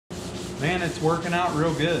Man, it's working out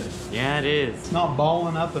real good. Yeah, it is. It's not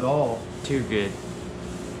balling up at all. Too good.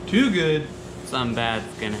 Too good. Something bad's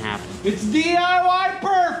gonna happen. It's DIY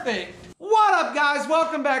perfect! What up, guys?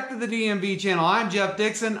 Welcome back to the DMV channel. I'm Jeff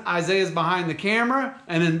Dixon. Isaiah's behind the camera.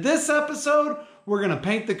 And in this episode, we're gonna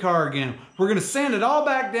paint the car again. We're gonna sand it all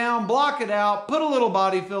back down, block it out, put a little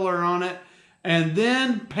body filler on it, and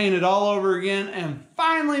then paint it all over again and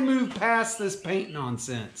finally move past this paint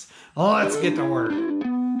nonsense. Let's get to work.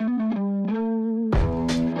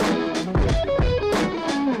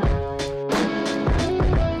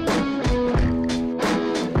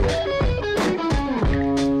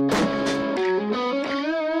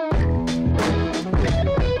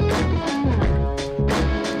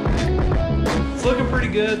 It's looking pretty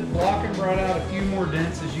good. Blocking brought out a few more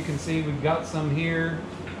dents, as you can see. We've got some here.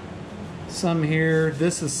 Some here.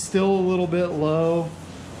 This is still a little bit low.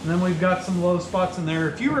 And then we've got some low spots in there.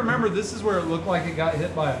 If you remember, this is where it looked like it got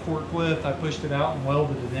hit by a forklift. I pushed it out and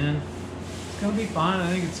welded it in. It's gonna be fine. I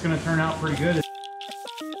think it's gonna turn out pretty good.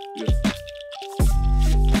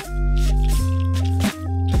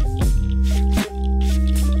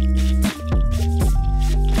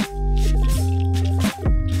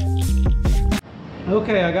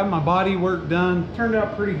 Okay, I got my body work done. Turned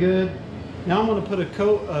out pretty good. Now I'm gonna put a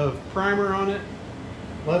coat of primer on it,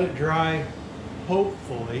 let it dry,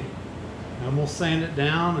 hopefully, and we'll sand it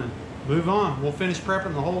down and move on. We'll finish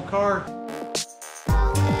prepping the whole car.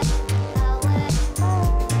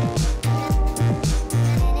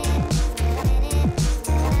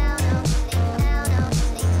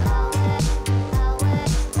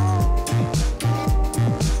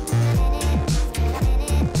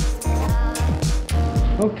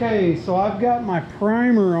 Okay, so I've got my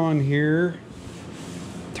primer on here.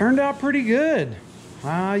 Turned out pretty good.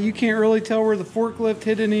 You can't really tell where the forklift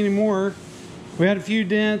hit it anymore. We had a few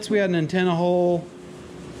dents, we had an antenna hole.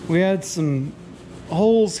 We had some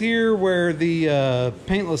holes here where the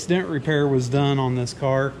paintless dent repair was done on this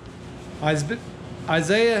car.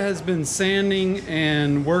 Isaiah has been sanding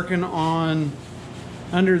and working on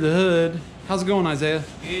under the hood. How's it going, Isaiah?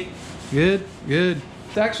 Good. Good, good.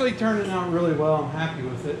 It's actually turning out really well. I'm happy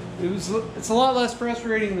with it. It's a lot less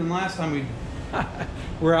frustrating than last time we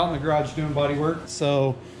were out in the garage doing body work.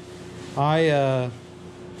 So I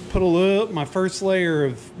put my first layer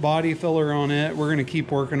of body filler on it. We're gonna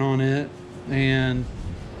keep working on it, and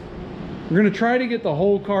we're gonna try to get the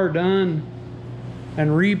whole car done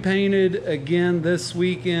and repainted again this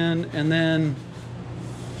weekend, and then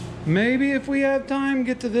maybe if we have time,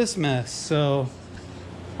 get to this mess. So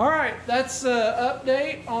all right, that's an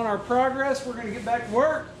update on our progress. We're gonna get back to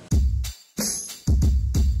work.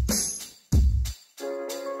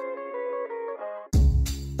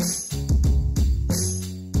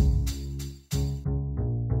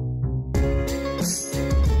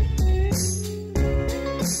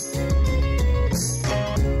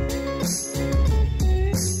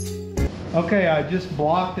 Okay, I just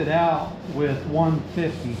blocked it out with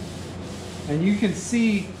 150. And you can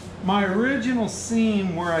see my original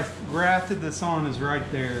seam where I grafted this on is right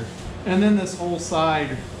there. And then this whole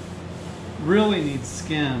side really needs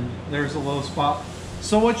skimmed. There's a low spot.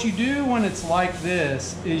 So what you do when it's like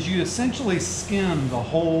this is you essentially skim the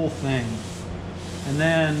whole thing. And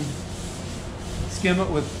then skim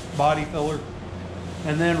it with body filler.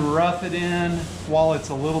 And then rough it in while it's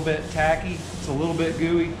a little bit tacky. It's a little bit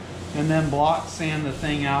gooey. And then block sand the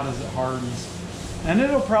thing out as it hardens. And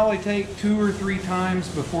it'll probably take 2 or 3 times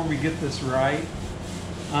before we get this right.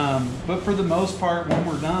 But for the most part, when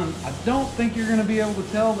we're done, I don't think you're gonna be able to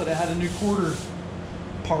tell that it had a new quarter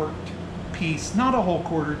part piece. Not a whole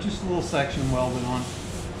quarter, just a little section welded on.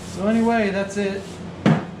 So anyway, that's it.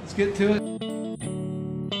 Let's get to it.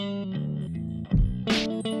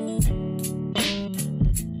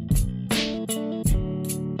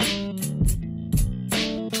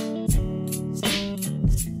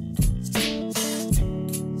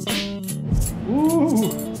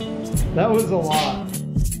 That was a lot.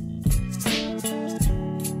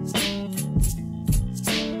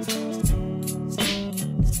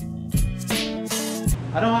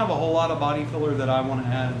 I don't have a whole lot of body filler that I want to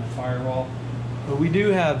add in the firewall, but we do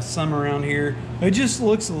have some around here. It just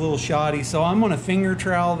looks a little shoddy, so I'm going to finger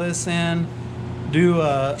trowel this in, do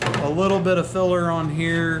a little bit of filler on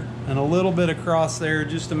here and a little bit across there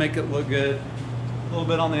just to make it look good. A little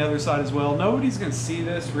bit on the other side as well. Nobody's going to see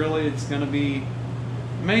this really. It's going to be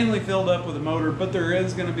mainly filled up with a motor, but there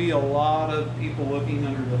is going to be a lot of people looking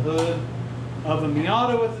under the hood of a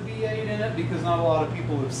Miata with a V8 in it, because not a lot of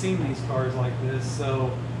people have seen these cars like this.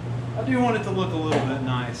 So I do want it to look a little bit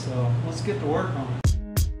nice. So let's get to work on it.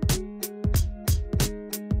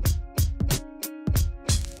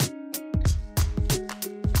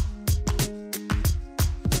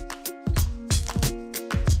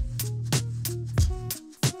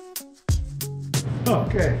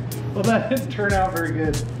 Okay, well that didn't turn out very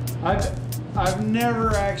good. I've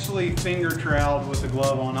never actually finger troweled with the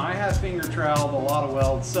glove on. I have finger troweled a lot of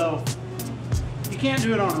welds, so you can't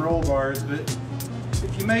do it on roll bars, but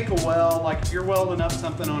if you make a weld, like if you're welding up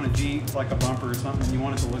something on a Jeep, like a bumper or something, and you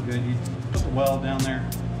want it to look good, you put the weld down there.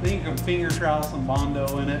 Then you can finger trowel some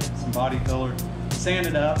Bondo in it, some body filler, sand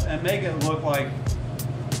it up, and make it look like,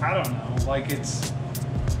 I don't know, like it's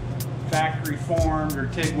factory formed or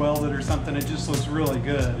TIG welded or something. It just looks really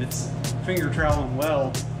good. It's finger trowel and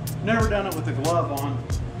weld. Never done it with the glove on.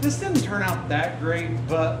 This didn't turn out that great,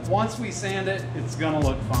 but once we sand it, it's gonna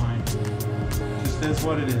look fine. Just is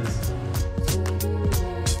what it is.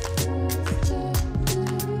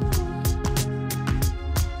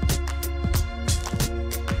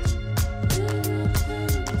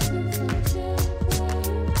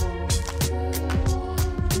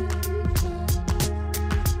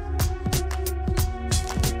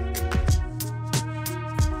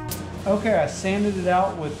 Okay, I sanded it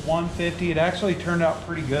out with 150. It actually turned out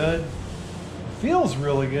pretty good. Feels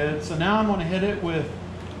really good. So now I'm going to hit it with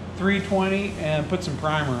 320 and put some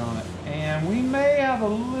primer on it. And we may have a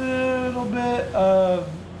little bit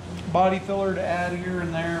of body filler to add here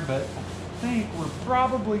and there, but I think we're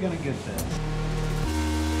probably going to get this.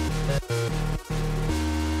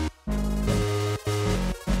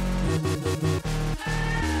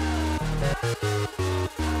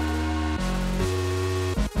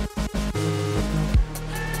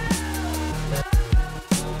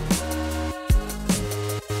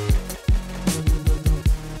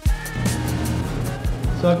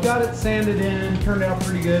 So I've got it sanded in, turned out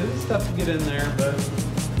pretty good. It's tough to get in there, but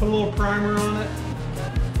put a little primer on it.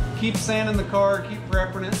 Keep sanding the car, keep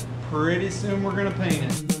prepping it. Pretty soon we're gonna paint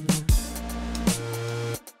it.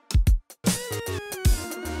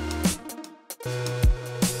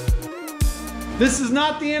 This is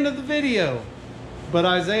not the end of the video, but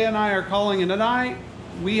Isaiah and I are calling it a night.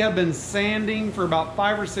 We have been sanding for about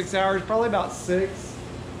 5 or 6 hours, probably about 6.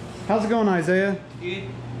 How's it going, Isaiah? Good.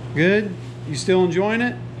 Good? You still enjoying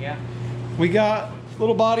it? Yeah. We got a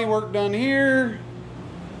little body work done here,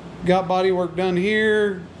 got body work done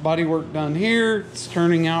here, body work done here. It's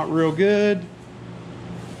turning out real good.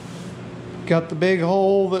 Got the big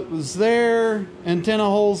hole that was there, antenna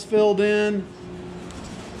holes filled in.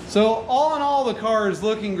 So all in all, the car is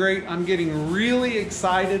looking great. I'm getting really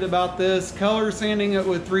excited about this. Color sanding it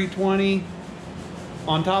with 320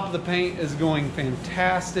 on top of the paint is going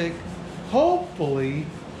fantastic. Hopefully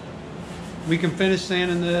we can finish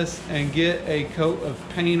sanding this and get a coat of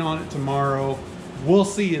paint on it tomorrow. We'll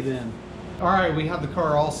see you then. All right, we have the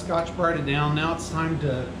car all Scotch-Brighted down. Now it's time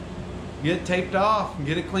to get it taped off and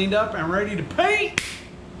get it cleaned up and ready to paint.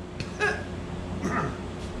 Kind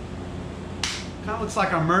of looks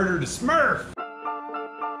like I murdered a Smurf.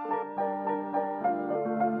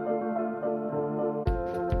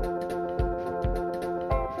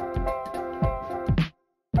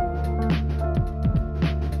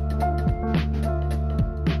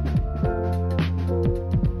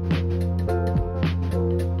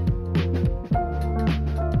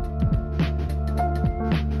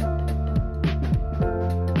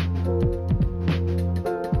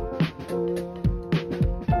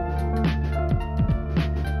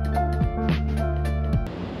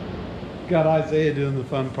 Got Isaiah doing the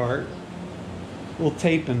fun part. A little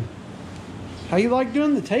taping. How you like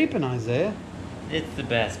doing the taping, Isaiah? It's the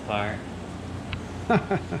best part.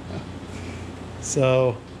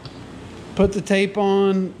 So, put the tape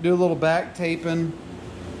on, do a little back taping,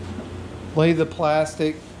 lay the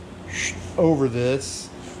plastic over this,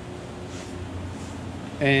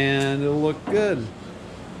 and it'll look good.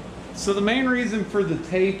 So the main reason for the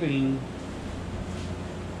taping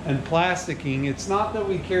and plasticking, it's not that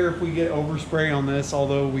we care if we get overspray on this,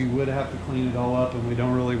 although we would have to clean it all up and we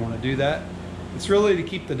don't really want to do that. It's really to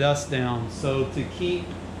keep the dust down. So to keep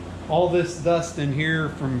all this dust in here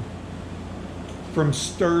from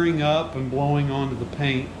stirring up and blowing onto the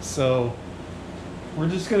paint. So we're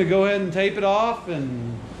just going to go ahead and tape it off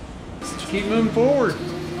and keep moving forward.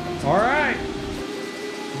 All right.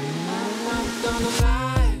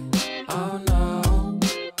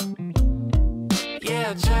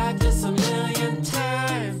 I tried this a million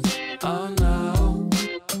times, oh no,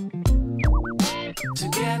 to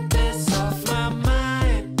get this off my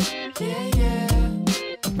mind, yeah.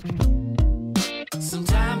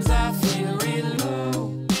 Sometimes I feel really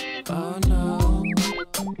low, oh no.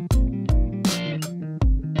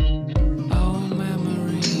 Old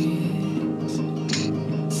memories,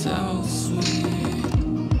 so sweet.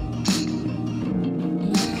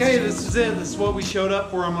 Okay, this is it. This is what we showed up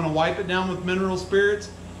for. I'm going to wipe it down with mineral spirits.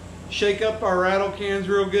 shake up our rattle cans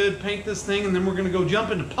real good, paint this thing, and then we're gonna go jump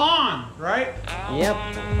in the pond, right? Yep.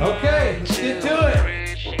 Okay, let's get to it.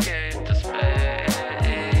 Appreciate the space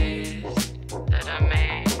that I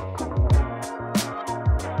made.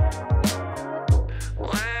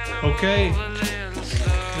 Okay,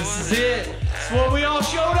 this is it. This is what we all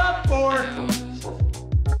showed up for.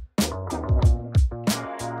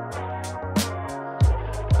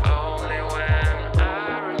 Only when I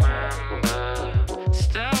remember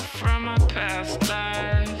stuff from my past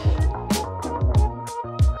life,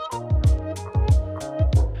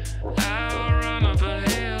 I'll run up a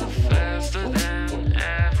hill faster than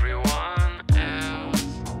everyone else.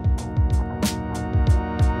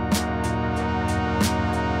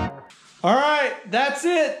 All right, that's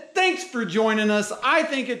it. Thanks for joining us. I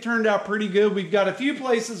think it turned out pretty good. We've got a few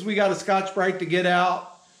places we got a Scotch-Brite to get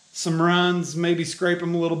out, some runs, maybe scrape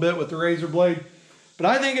them a little bit with the razor blade. But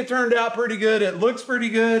I think it turned out pretty good. It looks pretty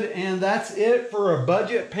good, and that's it for a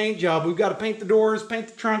budget paint job. We've got to paint the doors, paint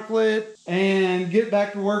the trunk lid, and get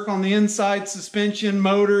back to work on the inside suspension,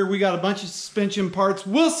 motor. We got a bunch of suspension parts.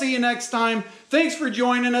 We'll see you next time. Thanks for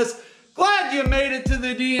joining us. Glad you made it to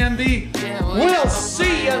the DMV. We'll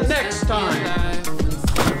see you next time.